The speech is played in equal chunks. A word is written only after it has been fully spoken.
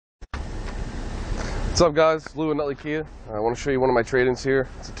What's up, guys? Lou at Nutley Kia. I want to show you one of my trade-ins here.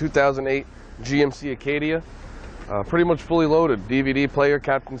 It's a 2008 GMC Acadia. Pretty much fully loaded. DVD player,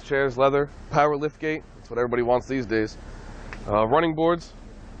 captain's chairs, leather, power liftgate. That's what everybody wants these days. Running boards,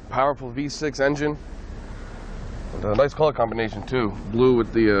 powerful V6 engine. And a nice color combination too. Blue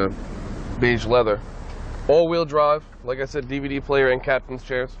with the beige leather. All-wheel drive. Like I said, DVD player and captain's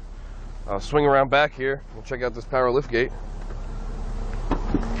chairs. Swing around back here. We'll check out this power liftgate.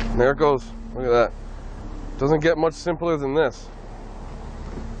 And there it goes. Look at that. Doesn't get much simpler than this.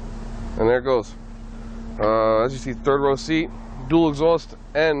 And there it goes. As you see, third row seat, dual exhaust,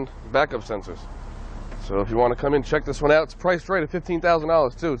 and backup sensors. So if you want to come in, check this one out. It's priced right at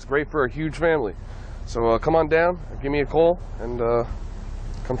 $15,000 too. It's great for a huge family. So come on down, give me a call, and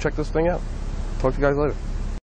come check this thing out. Talk to you guys later.